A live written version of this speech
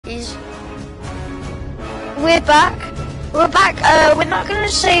we're back. We're back. We're not gonna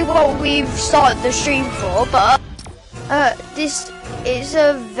say what we've started the stream for, but this is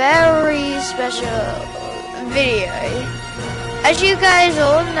a very special video. As you guys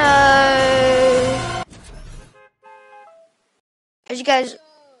all know,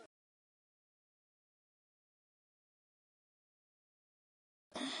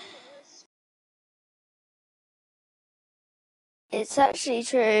 it's actually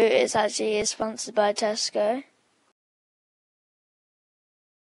true. It's actually sponsored by Tesco.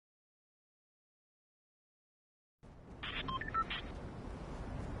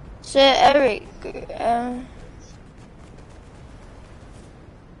 So Eric,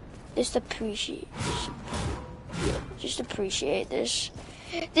 just appreciate this.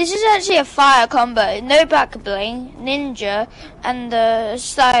 This is actually a fire combo. No back bling, ninja, and the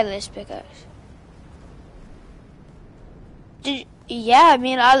stylist pickaxe. Yeah, I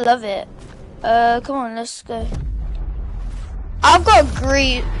mean, I love it. Come on, let's go. I've got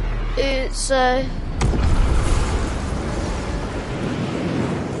great. It's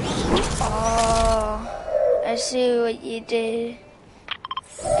Oh, I see what you did,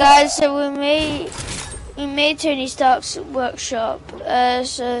 guys. So we made Tony Stark's workshop.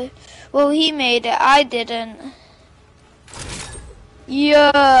 Well, he made it. I didn't.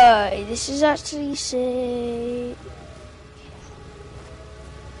 Yo, this is actually sick.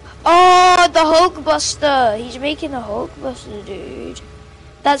 Oh, the Hulkbuster! He's making a Hulkbuster, dude.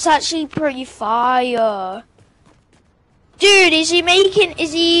 That's actually pretty fire. Dude, is he making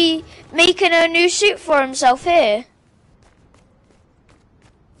a new suit for himself here?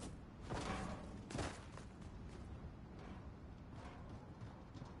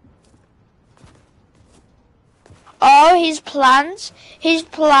 Oh, his plans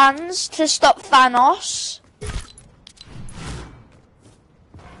to stop Thanos.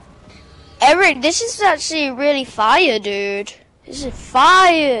 Eric, this is actually really fire, dude. This is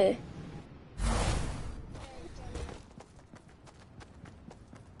fire.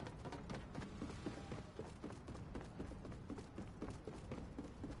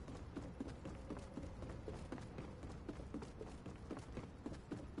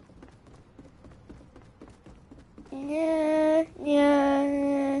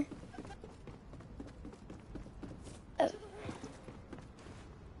 Yeah.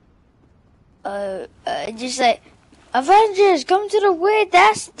 Just like, Avengers, come to the weird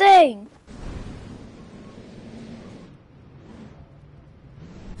ass thing.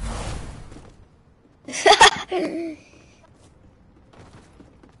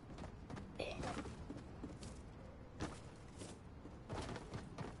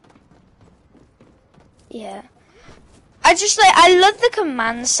 Yeah. I love the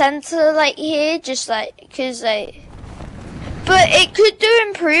command center, like, here, just, like, cause, like, but it could do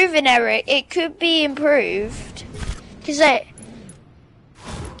improving, Eric. It could be improved. Cause, like,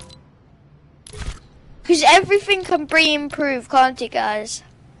 cause everything can be improved, can't it, guys?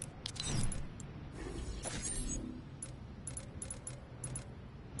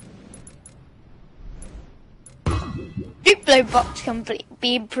 Duplo box can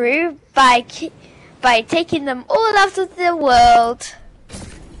be improved by taking them all out of the world.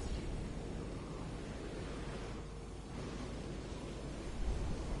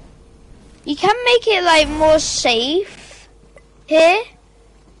 You can make it like more safe here.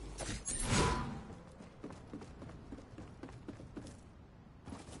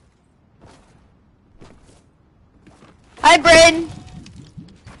 Hi, Bryn.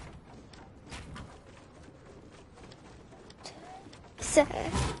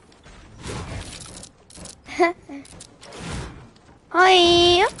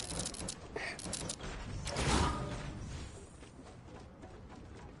 Hi.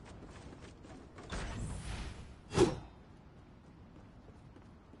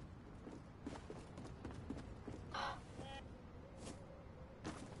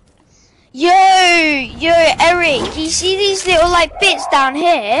 Yo, Eric, you see these little like bits down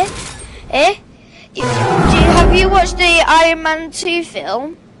here? Have you watched the Iron Man 2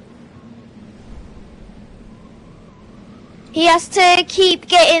 film? He has to keep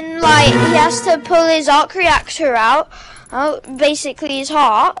getting like, he has to pull his arc reactor out, basically his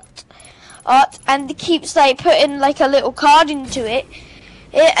heart, and he keeps like putting like a little card into it.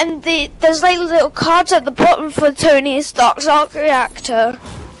 And there's like little cards at the bottom for Tony Stark's arc reactor.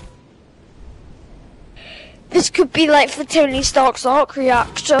 This could be like for Tony Stark's arc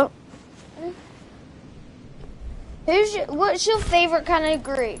reactor. What's your favorite kind of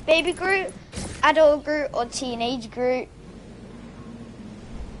Groot? Baby Groot, adult Groot, or teenage Groot?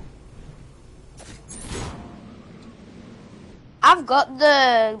 I've got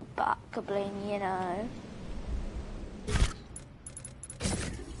the back bling, you know.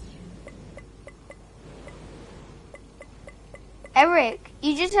 Eric,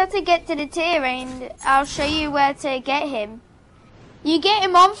 you just have to get to the tier and I'll show you where to get him. You get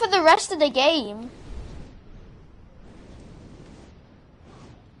him on for the rest of the game.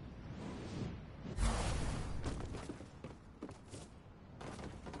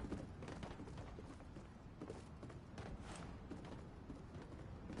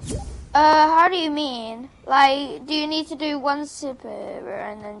 How do you mean? Like, do you need to do one super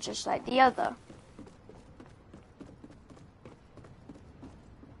and then just like the other?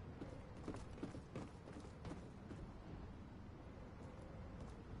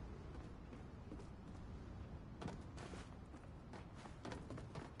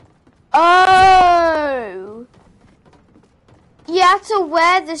 Oh! You have to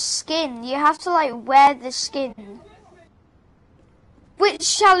wear the skin. You have to like wear the skin.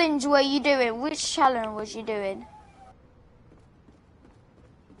 Which challenge were you doing? Which challenge was you doing?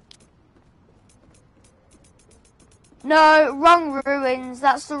 No, wrong ruins.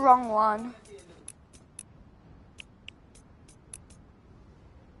 That's the wrong one.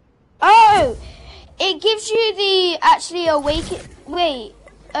 Oh! It gives you the actually awaken. Wait.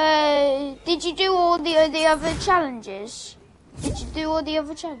 Did you do all the other challenges? Did you do all the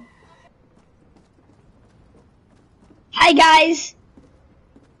other challenges? Hi guys.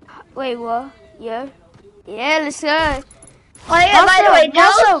 Wait, what? Yeah, let's go. Oh yeah, by the way,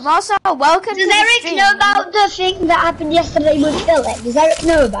 Marcel, welcome to the Eric stream. know about the thing that happened yesterday with Philip? Does Eric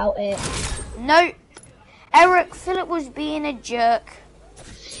know about it? No. Eric, Philip was being a jerk.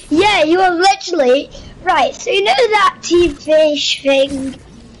 Yeah, he was literally... Right, so you know that Team Fish thing?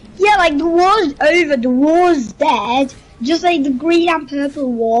 Yeah, like the war's over, the war's dead. Just like the green and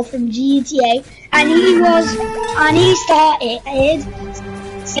purple war from GTA. And he started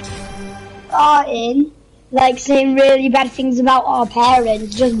like saying really bad things about our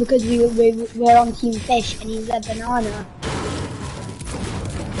parents just because we were on Team Fish and he's a banana.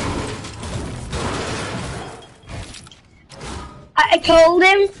 I told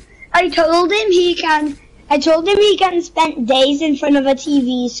him he can spend days in front of a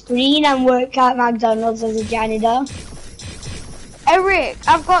TV screen and work at McDonald's as a janitor. Eric,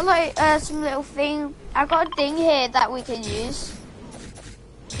 I've got like some little thing. I've got a thing here that we can use.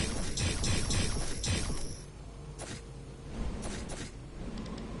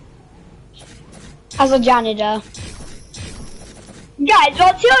 As a janitor. Guys,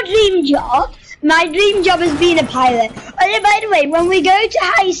 what's your dream job? My dream job is being a pilot. Oh yeah, by the way, when we go to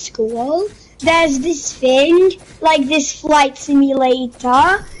high school, there's this thing, like this flight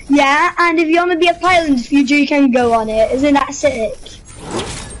simulator, yeah, and if you want to be a pilot in the future, you can go on it. Isn't that sick?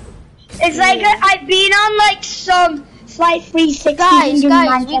 It's like, I've been on like some Flight 360. Guys,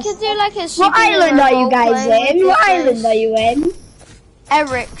 we could do like a super What island are you guys in? What island are you in?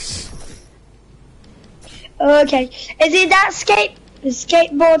 Eric's. Okay, is it that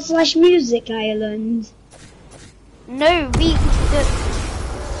skateboard / music island? No,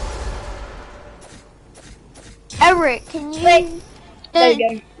 Eric, can you... Wait, there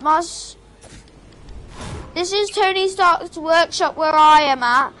you go. This is Tony Stark's workshop where I am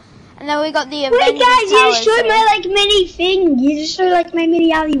at. And then we got the Avengers Wait guys, you just showed here. my like mini thing. You just showed like my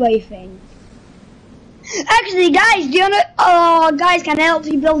mini alleyway thing. Actually guys, do you wanna... Oh guys, can I help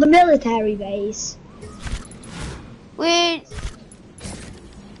you build a military base? I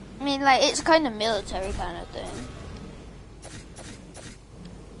mean, like, it's kind of military kind of thing.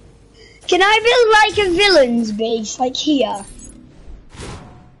 Can I build like a villain's base, like here?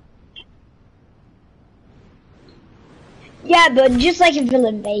 Yeah, but just like a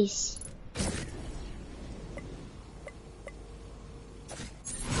villain base.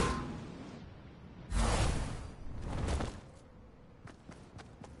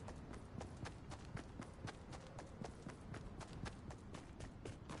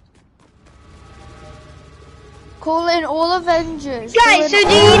 Call in all Avengers. Guys, so do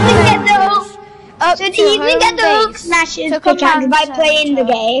you even get the Hulk Smashers pickaxe by playing the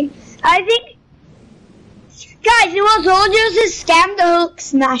game? I think... Guys, it was all just a scam, the Hulk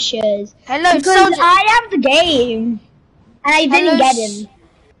Smashers. Hello, because soldiers. I have the game. And I didn't get him.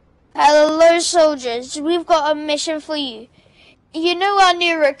 Hello, soldiers. We've got a mission for you. You know our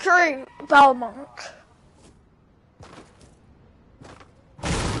new recruit, Belmont.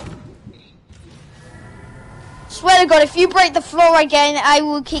 Swear to God, if you break the floor again, I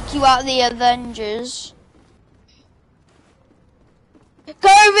will kick you out of the Avengers.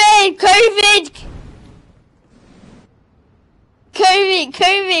 COVID! COVID! COVID!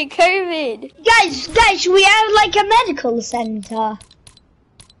 COVID! COVID! Guys, we have like a medical center.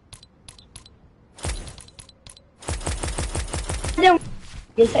 I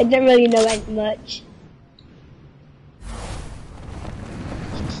don't really know much.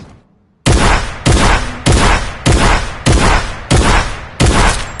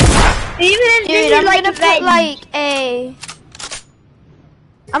 Dude, I'm gonna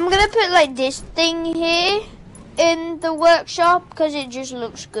put like this thing here in the workshop because it just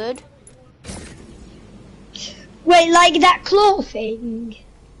looks good. Wait, like that claw thing?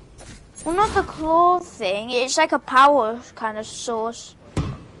 Well, not the claw thing. It's like a power kind of source.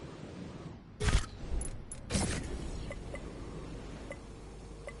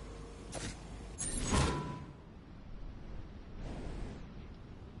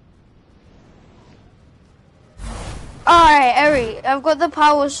 Alright, Eri, I've got the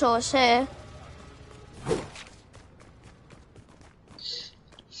power source here.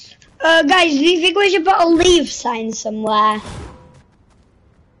 Guys, do you think we should put a leave sign somewhere?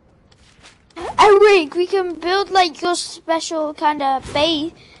 Eric, we can build like your special kind of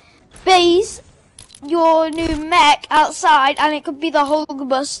base, your new mech outside, and it could be the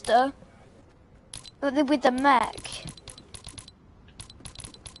Hulkbuster with the mech.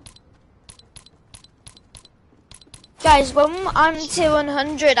 Guys, when I'm to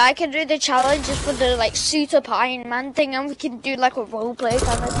 100, I can do the challenges for the like Suit Up Iron Man thing, and we can do like a roleplay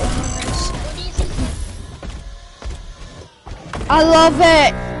kind of thing on this. I love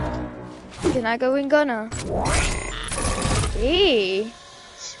it. Can I go in Gunner? Hey.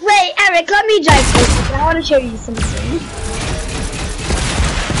 Wait, Eric, let me drive for a second. I want to show you something.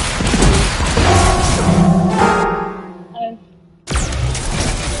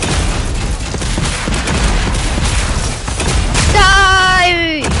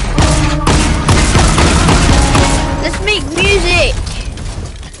 Die! Let's make music.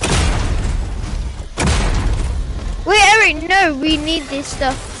 Wait, Eric, no, we need this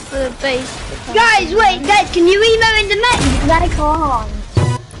stuff for the base. Guys, wait, guys, can you emo in the mech? Because I can't.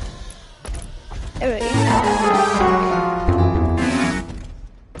 Eric.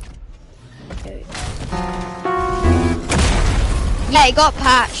 Yeah, it got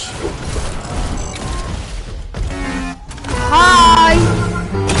patched. Hi!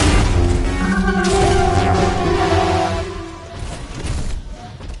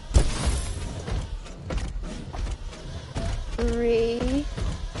 Three.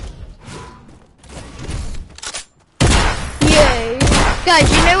 Guys,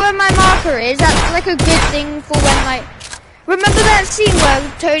 you know where my marker is? That's like a good thing for when like... Remember that scene where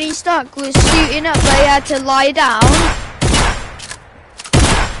Tony Stark was suiting up but he had to lie down?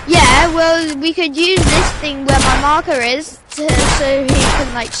 Yeah, well, we could use this thing where my marker is so he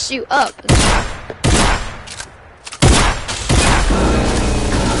can like suit up.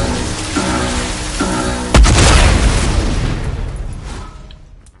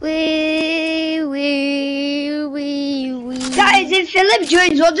 Guys, if Philip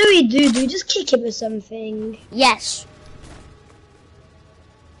joins, what do we do? Do we just kick him or something? Yes.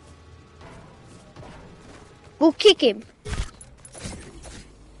 We'll kick him.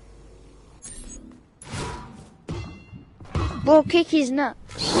 We'll kick his nuts.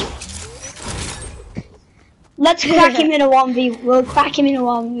 Let's crack him in a 1v. We'll crack him in a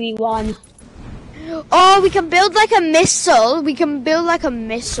 1v1. Oh, we can build like a missile. We can build like a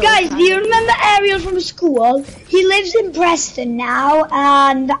missile. Guys, do you remember Ariel from school? He lives in Preston now,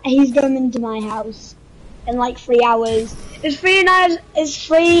 and he's going into my house in like 3 hours. Is 3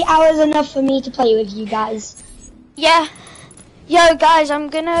 hours enough for me to play with you guys? Yeah. Yo, guys, I'm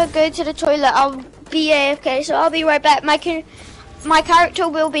gonna go to the toilet. I'll be AFK, so I'll be right back. My character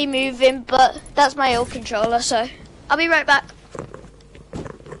will be moving, but that's my old controller, so I'll be right back.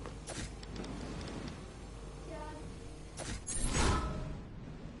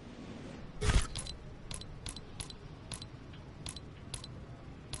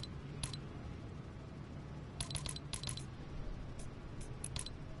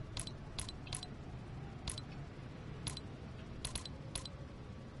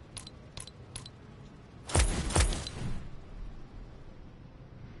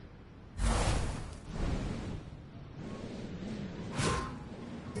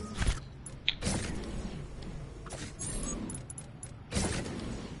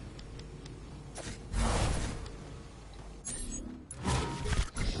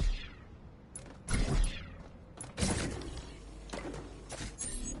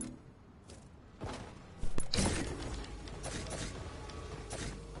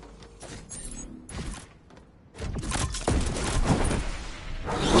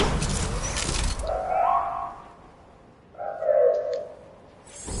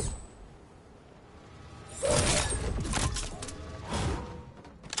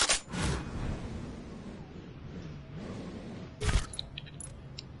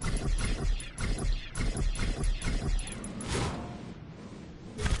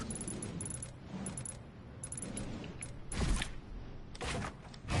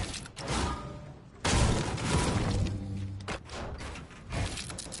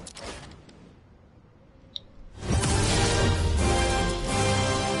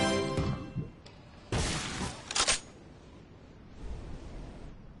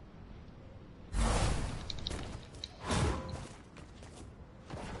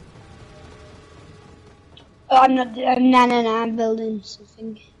 Oh, I'm not. No. I'm building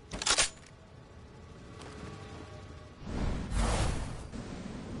something.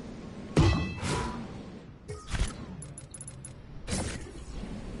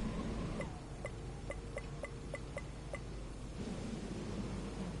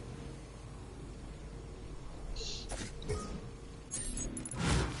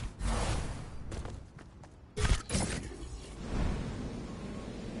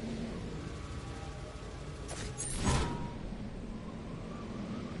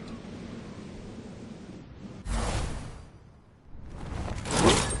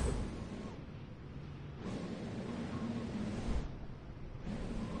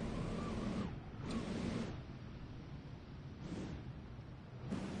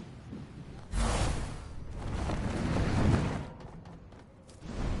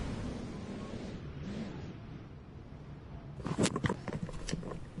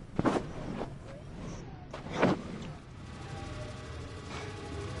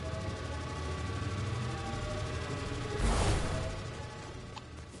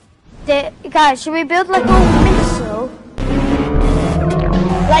 Guys, should we build like a missile?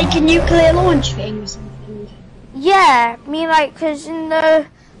 Like a nuclear launch thing or something? Yeah, I mean like, cause in the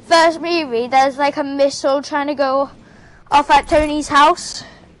first movie there's like a missile trying to go off at Tony's house.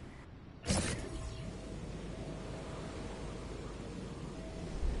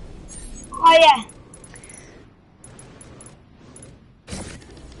 Oh yeah.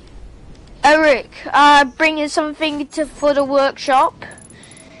 Eric, bringing something for the workshop.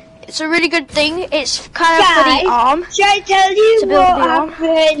 It's a really good thing. It's kind of for the arm. Should I tell you what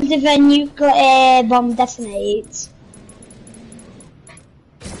happens if a nuclear bomb detonates?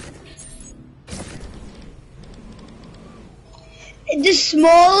 The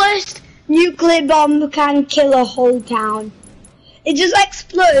smallest nuclear bomb can kill a whole town. It just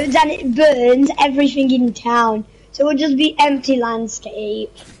explodes and it burns everything in town. So it'll just be empty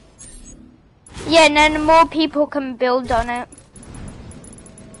landscape. Yeah, and then more people can build on it.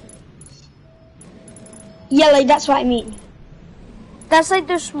 Yeah, like that's what I mean. That's like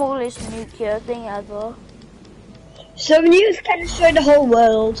the smallest nuclear thing ever. So nukes can destroy the whole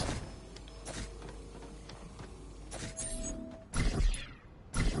world.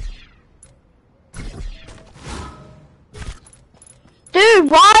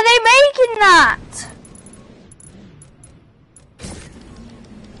 Dude, why are they making that?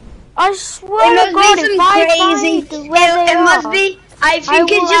 I swear to God, if I find where they it must be. I think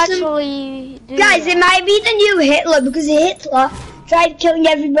it's just guys. It might be the new Hitler because Hitler tried killing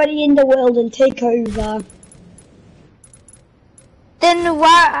everybody in the world and take over. Then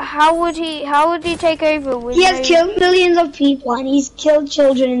why? How would he take over? With he has killed millions of people and he's killed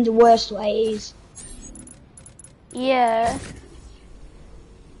children in the worst ways. Yeah.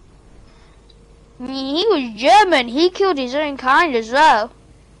 I mean, he was German. He killed his own kind as well.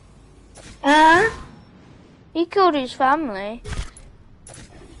 He killed his family.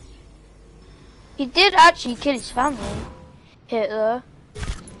 He did actually kill his family, Hitler.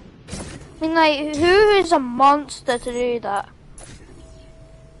 I mean, like, who is a monster to do that?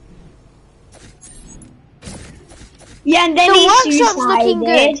 Yeah, and then he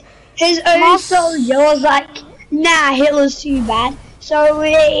suicided. His own soldier was like, nah, Hitler's too bad. So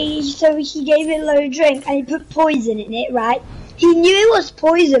he gave it a low drink and he put poison in it, right? He knew it was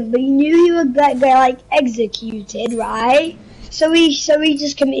poison, but he knew he would get like executed, right? So he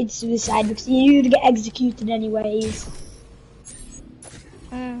just committed suicide because he knew he would get executed anyways.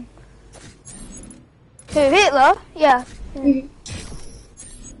 Who, Hitler? Yeah. Mm-hmm.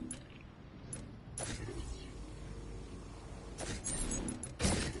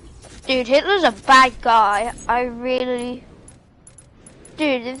 Dude, Hitler's a bad guy.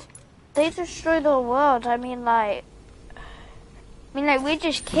 Dude, if they destroy the world, I mean, like, we're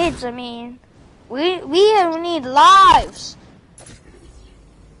just kids. I mean, we don't need lives.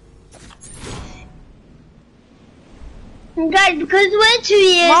 Guys, because we're 2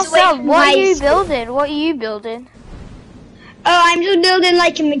 years Marcel, away from high school. What are you building? Oh, I'm just building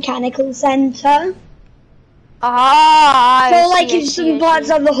like a mechanical center. Ah, So like if some parts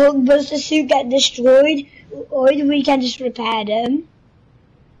of the Hulkbuster suit get destroyed, we can just repair them.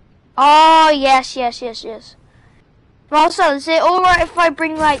 Oh, yes. Marcel, is it alright if I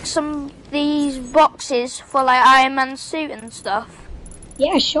bring like some of these boxes for like Iron Man's suit and stuff?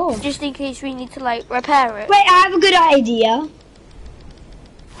 Yeah, sure. Just in case we need to like repair it. Wait, I have a good idea.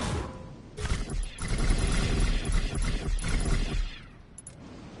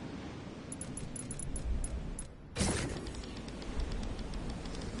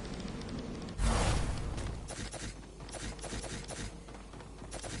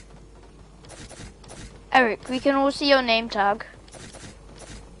 Eric, we can all see your name tag.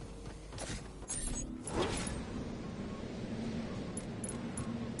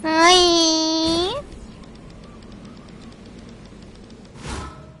 Hi.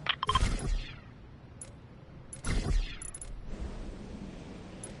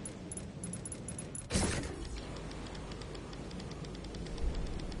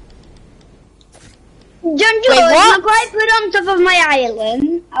 John George, look what I put on top of my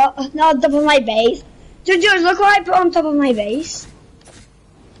island. Not on top of my base. John George, look what I put on top of my base.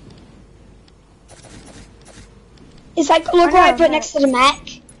 It's like, look what I put next to the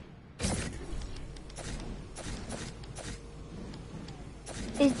mech.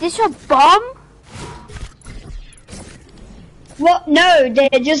 Is this a bomb? What? No,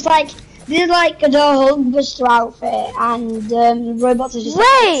 they're just like, they're like the Hulkbuster outfit, and robots are just.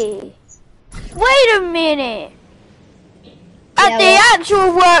 Wait a minute. At the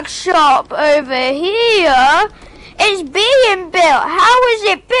actual workshop over here, it's being built. How is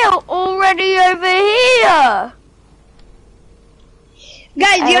it built already over here?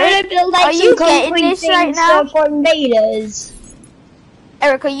 Guys, you want to build like some concrete things for invaders?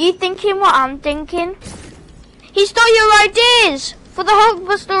 Eric, are you thinking what I'm thinking? He stole your ideas for the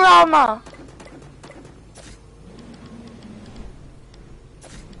Hulkbuster armor.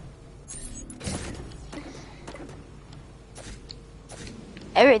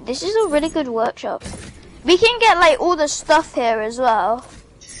 Eric, this is a really good workshop. We can get like all the stuff here as well.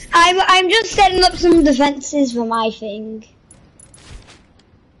 I'm just setting up some defenses for my thing.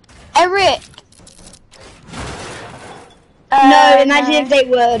 Eric. No, imagine if they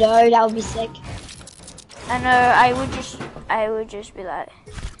were though, that would be sick. I know, I would just be like,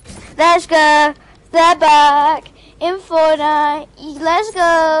 let's go, they're back in Fortnite, let's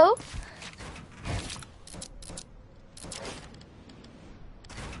go.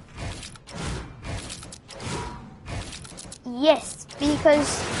 Yes,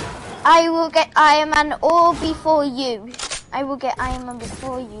 because I will get Iron Man all before you. I will get Iron Man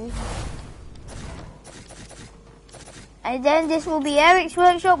before you. And then this will be Eric's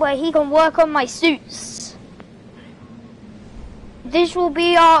workshop where he can work on my suits. This will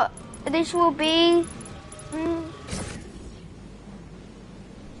be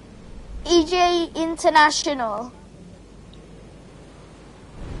EJ International.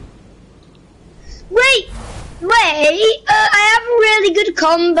 Wait, I have a really good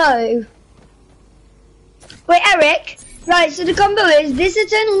combo. Wait, Eric, right, so the combo is this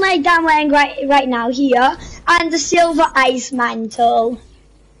Eternal Night that I'm wearing right now here, and the Silver Ice Mantle.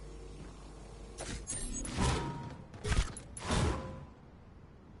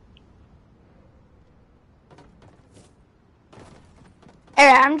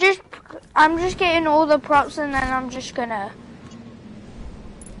 Alright, I'm just getting all the props and then I'm just gonna.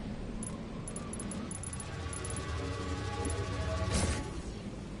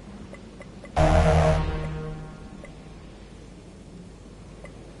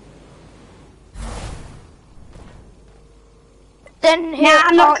 Then here,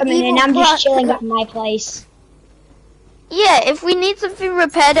 I'm not coming in, I'm just chilling at my place. Yeah, if we need something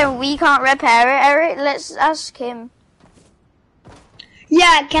repaired and we can't repair it, Eric, let's ask him.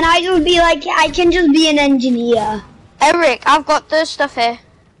 Yeah, can I just be like, I can just be an engineer. Eric, I've got the stuff here.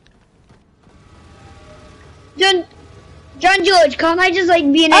 John George, can't I just like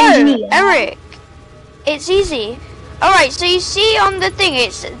be an engineer? Eric, it's easy. Alright, so you see on the thing,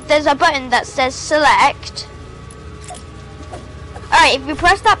 there's a button that says select. Alright, if you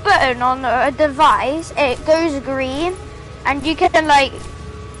press that button on a device, it goes green, and you can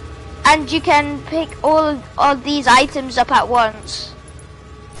pick all of these items up at once.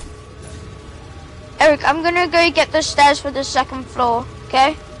 Eric, I'm gonna go get the stairs for the second floor,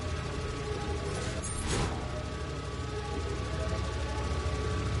 okay?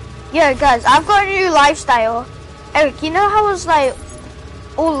 Yo guys, I've got a new lifestyle. Eric, you know how I was like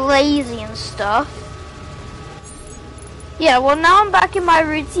all lazy and stuff? Yeah, well now I'm back in my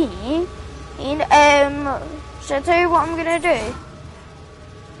routine. And should I tell you what I'm gonna do?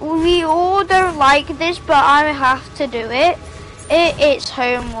 We all don't like this, but I have to do it. It's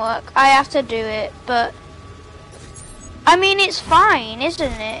homework. I have to do it, but I mean it's fine,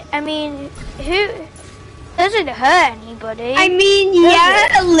 isn't it? I mean, who doesn't hurt anybody? I mean,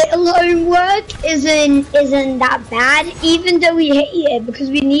 yeah, a little homework isn't that bad, even though we hate it because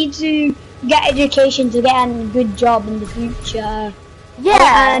we need to get education to get a good job in the future.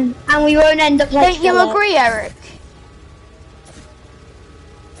 Yeah, and we won't end up like. Don't you agree, Eric?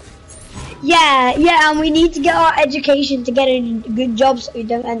 Yeah, and we need to get our education to get a good job so we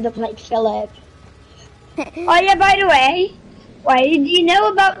don't end up like Philip. Oh yeah, by the way, wait, do you know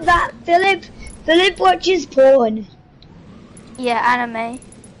about that Philip Philip watches porn. Yeah, anime.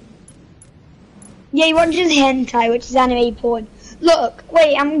 Yeah, he watches hentai, which is anime porn. Look,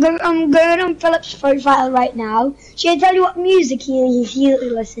 wait, I'm going on Philip's profile right now. Should I tell you what music he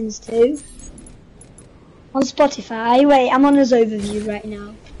listens to? On Spotify. Wait, I'm on his overview right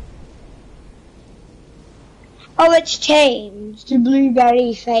now. Oh, it's changed to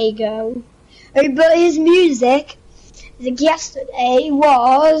Blueberry Fago. Oh, but his music, like yesterday,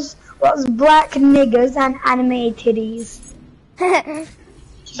 was black niggers and anime titties.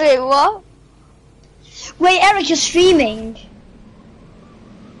 Wait, what? Wait, Eric, you're streaming.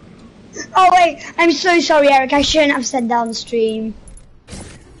 Oh wait, I'm so sorry, Eric. I shouldn't have said that on stream.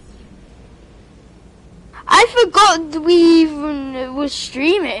 I forgot we even was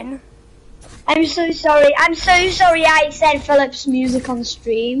streaming. I'm so sorry. I'm so sorry I said Philip's music on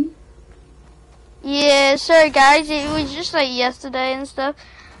stream. Yeah, sorry guys, it was just like yesterday and stuff.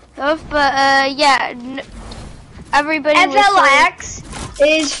 But yeah, everybody FLX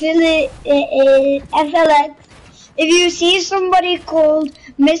is Philip. FLX. If you see somebody called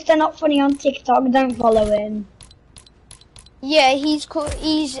Mr. Not Funny on TikTok, don't follow him. Yeah, he's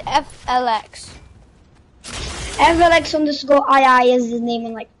FLX. FLX_II is his name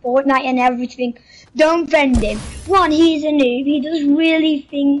on like Fortnite and everything. Don't friend him. One, he's a noob. He does really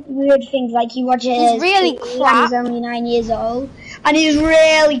weird things, like he watches. He's really crap. He's only 9 years old, and he's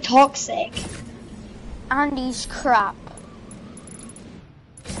really toxic. And he's crap.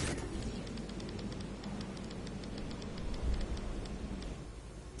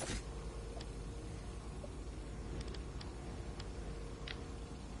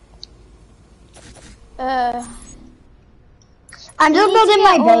 I'm just building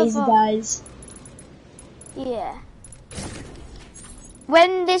my base, guys. Yeah.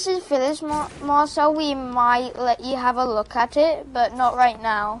 When this is finished, Marcel, we might let you have a look at it, but not right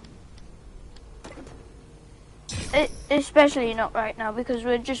now. Especially not right now, because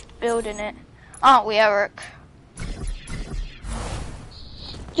we're just building it. Aren't we, Eric?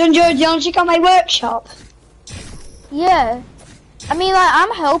 John George, you want to check out my workshop? Yeah. I mean, like,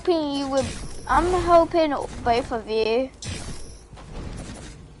 I'm helping both of you.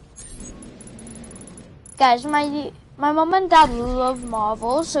 Guys, my mom and dad love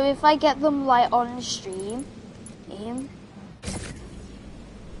Marvel, so if I get them like on stream,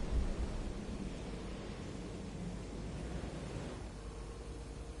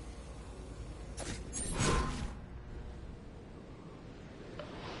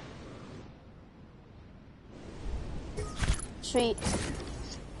 sweet.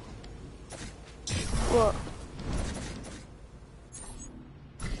 What?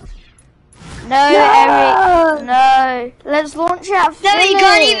 No, Eric, no. Let's launch it at Philip. No, he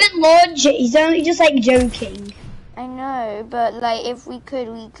can't even launch it. He's only just like joking. I know, but like if we could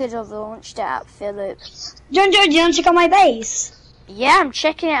have launched it at Philip. John George, you want to check out my base? Yeah, I'm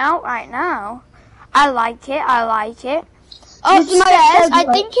checking it out right now. I like it. Upstairs, I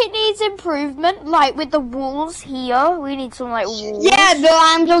think it needs improvement, like with the walls here. We need some like walls. Yeah, but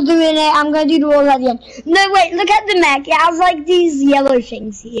I'm still doing it. I'm going to do the walls at the end. No, wait, look at the mech. It has like these yellow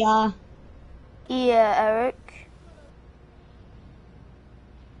things here. Yeah, Eric.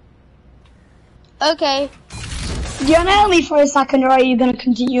 Okay. Do you want to help me for a second, or are you going to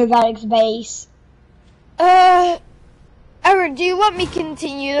continue with Eric's base? Eric, do you want me to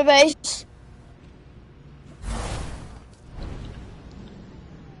continue the base?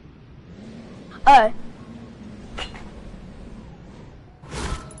 Oh.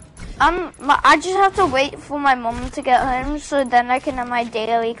 I just have to wait for my mom to get home, so then I can have my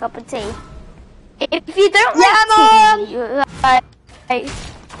daily cup of tea. If you don't like tea,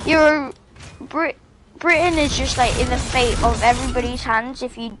 Britain is just like in the fate of everybody's hands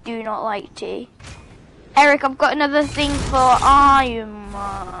if you do not like tea. Eric, I've got another thing for Iron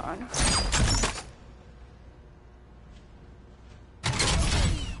Man.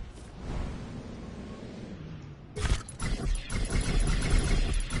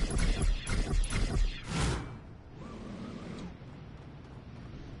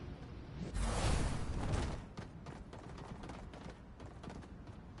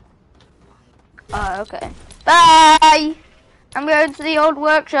 Oh, okay. Bye! I'm going to the old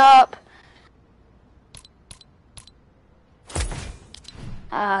workshop.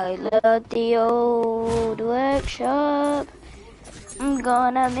 I love the old workshop. I'm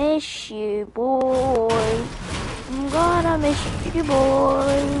gonna miss you, boy. I'm gonna miss you,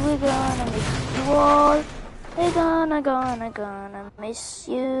 boy. We're gonna miss you all. We're gonna miss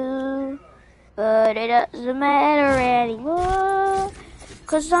you. But it doesn't matter anymore.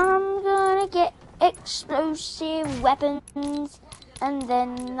 'Cause I'm gonna get explosive weapons. And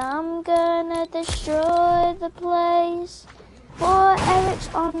then I'm gonna destroy the place. For Eric's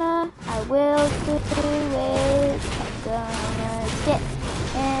honor, I will do it. I'm gonna get it.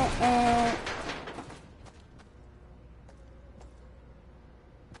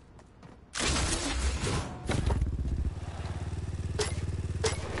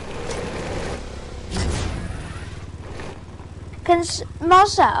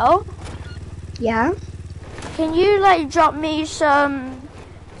 Marcel? Yeah? Can you like drop me some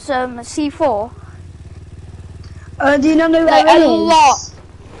C4? Do you not know Like where it a is? lot.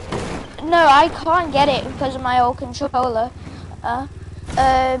 No, I can't get it because of my old controller.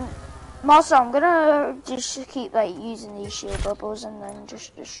 Marcel, I'm gonna just keep like using these shield bubbles and then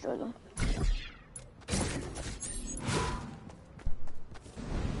just destroy them.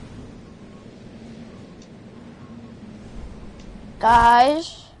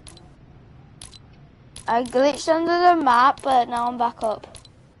 Guys, I glitched under the map, but now I'm back up.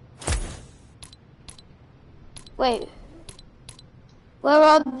 Wait, where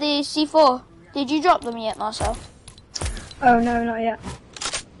are the C4? Did you drop them yet, Marcel? Oh no, not yet.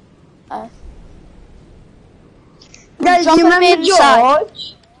 Oh. Guys, do you remember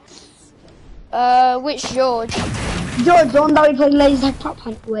George? Which George? George, the one that we played Laser Tag Top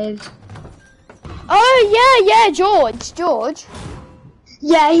Hunt with. Oh yeah, George.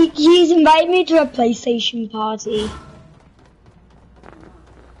 Yeah, he's invited me to a PlayStation party.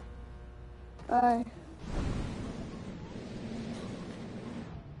 I'm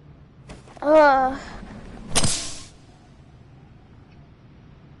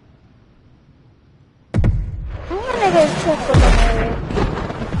gonna go check on Eric.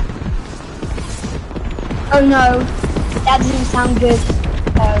 Oh no, that doesn't sound good.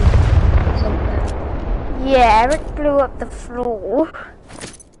 Yeah, Eric blew up the floor.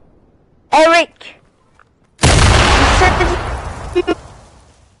 Eric! You said you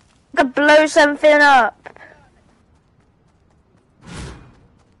could blow something up.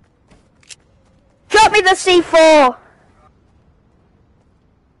 Drop me the C4!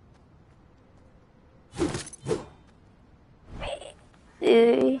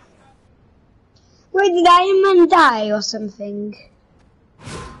 Wait, did Iron Man die or something?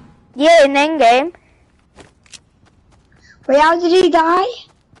 Yeah, in endgame. Wait, how did he die?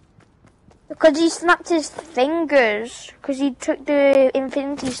 Because he snapped his fingers. Because he took the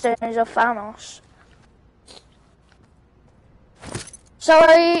Infinity Stones of Thanos.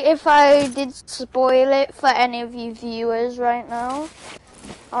 Sorry if I did spoil it for any of you viewers right now.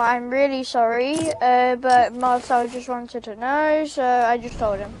 I'm really sorry, but Marcel just wanted to know, so I just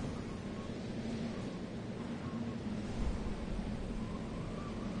told him.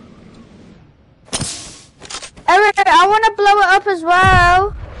 Eric, I want to blow it up as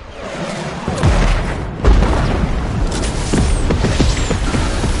well.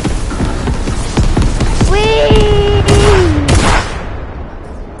 Whee!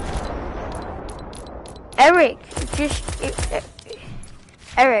 Eric,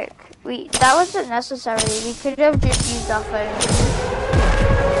 Eric, that wasn't necessary. We could have just used our phone.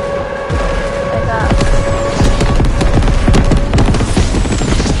 Like that.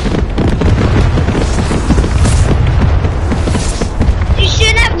 You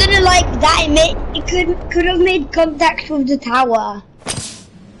shouldn't have done it like that. It could have made contact with the tower.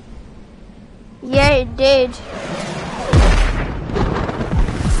 Yeah, it did.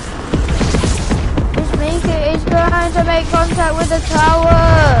 It's trying to make contact with the tower.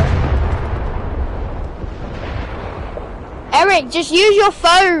 Eric, just use your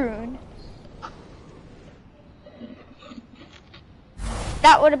phone.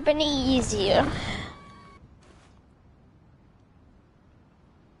 That would have been easier.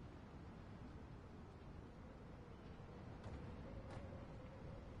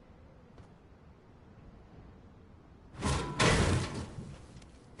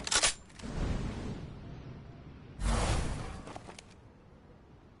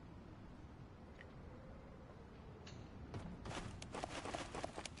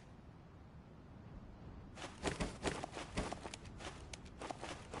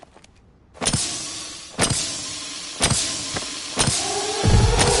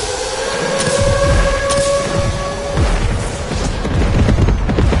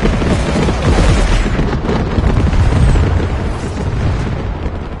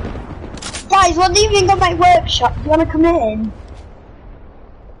 Guys, what do you think of my workshop? Do you want to come in?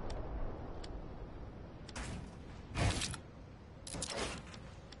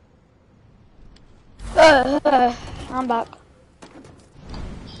 I'm back.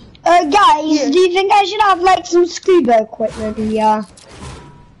 Guys, do you think I should have like some scuba equipment here?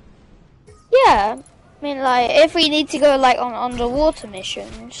 Yeah. I mean, like, if we need to go, like, on underwater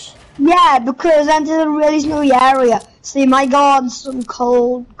missions. Yeah, because that's a really snowy area. So you might go on some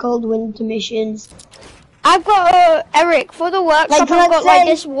cold winter missions. I've got, Eric, for the workshop, Like, I've got, like,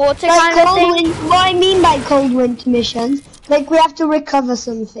 this water kind of thing. What I mean by cold winter missions, like, we have to recover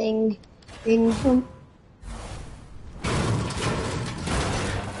something.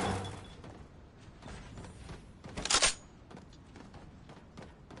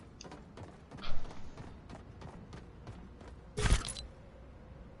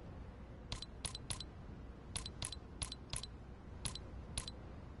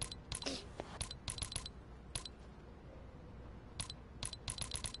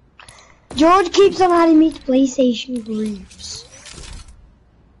 George keeps on adding me to PlayStation groups.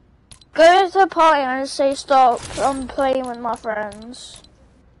 Go to the party and say stop. I'm playing with my friends.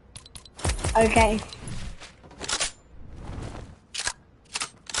 Okay.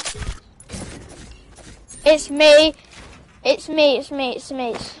 It's me. It's me. It's me. It's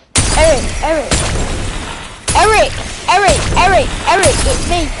me. Eric. Eric. Eric. Eric. Eric. Eric. It's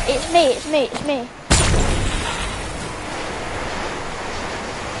me. It's me. It's me. It's me.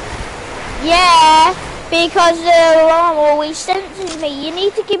 Yeah, because the alarm always senses me. You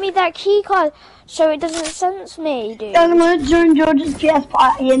need to give me that key card so it doesn't sense me, dude. I'm gonna join George's PS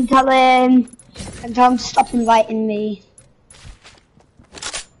party and tell him to stop inviting me.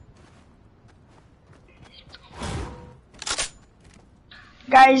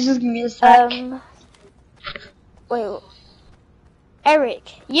 Guys, just give me a sec. Wait. Eric,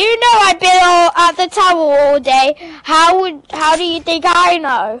 you know I've been at the tower all day. How do you think I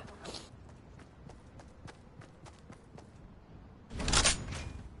know?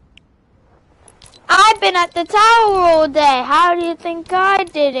 I've been at the tower all day. How do you think I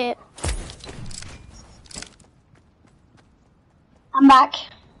did it? I'm back.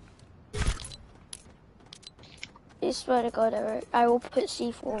 I swear to God, Eric, I will put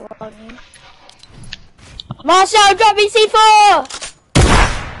C4 on you. Marcel, drop me C4!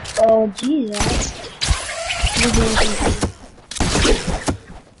 Oh, Jesus.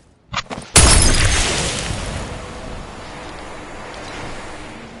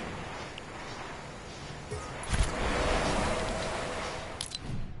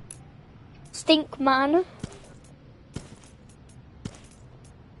 Stink man.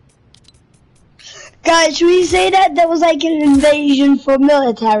 Guys, should we say that there was like an invasion from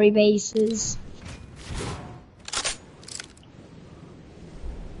military bases?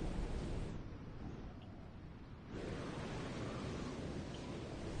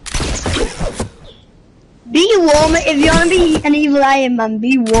 Be War Machine. If you want to be an evil Iron Man,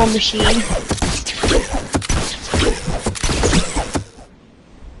 be War Machine.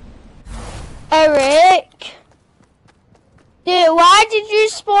 Eric, dude, why did you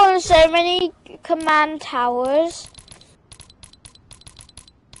spawn so many command towers?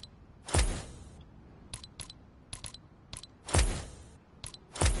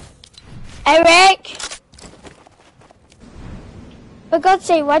 Eric, for God's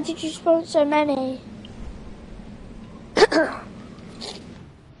sake, why did you spawn so many?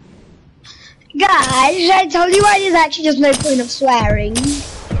 Guys, should I tell you why there's actually just no point of swearing?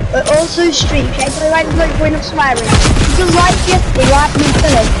 But also stream, should I tell you why there's no point of swearing? Because like yesterday, right me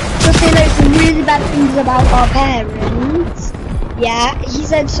Philip, just saying those some really bad things about our parents. Yeah, he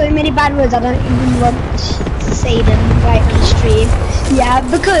said so many bad words I don't even want to say them right on the stream. Yeah,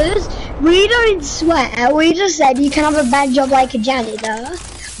 because we don't swear, we just said you can have a bad job like a janitor.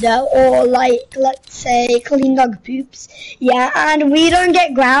 Or like, let's say, clean dog poops. Yeah, and we don't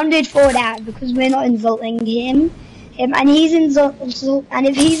get grounded for that because we're not insulting him. And he's and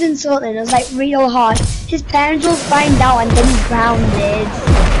if he's insulting us like real hard, his parents will find out and then he's grounded.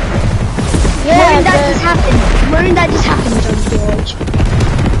 Yeah, won't that just happen? Won't that just happen, John George?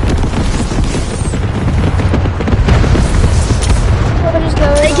 What is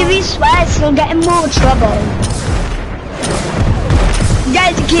going on? Like if he swears, he'll get in more trouble.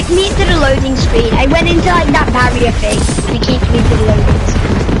 Guys, it kicked me into the loading screen. I went into like that barrier thing and it kicked me into the loading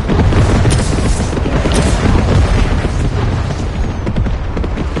screen.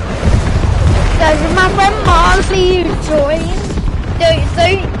 Guys, if my friend Marley joins,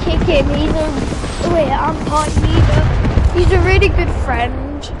 don't kick him. I'm part leader. He's a really good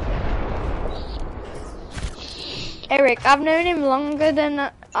friend. Eric, I've known him longer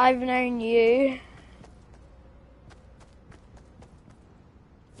than I've known you.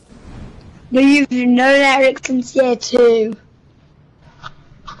 No, you've known Eric since year 2.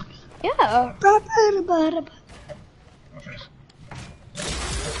 Yeah.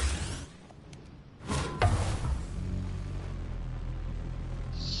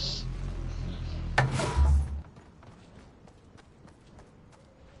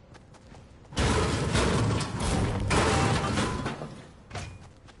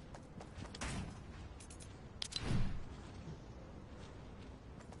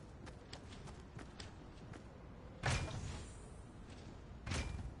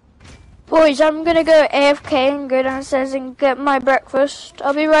 Boys, I'm gonna go AFK and go downstairs and get my breakfast.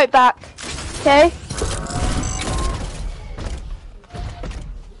 I'll be right back. Okay?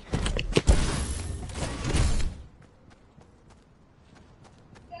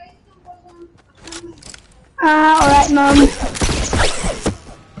 Alright, Mum.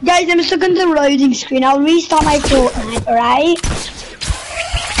 Guys, I'm stuck on the loading screen. I'll restart my Fortnite, alright?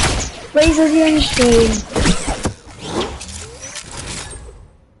 Please leave me on the stream.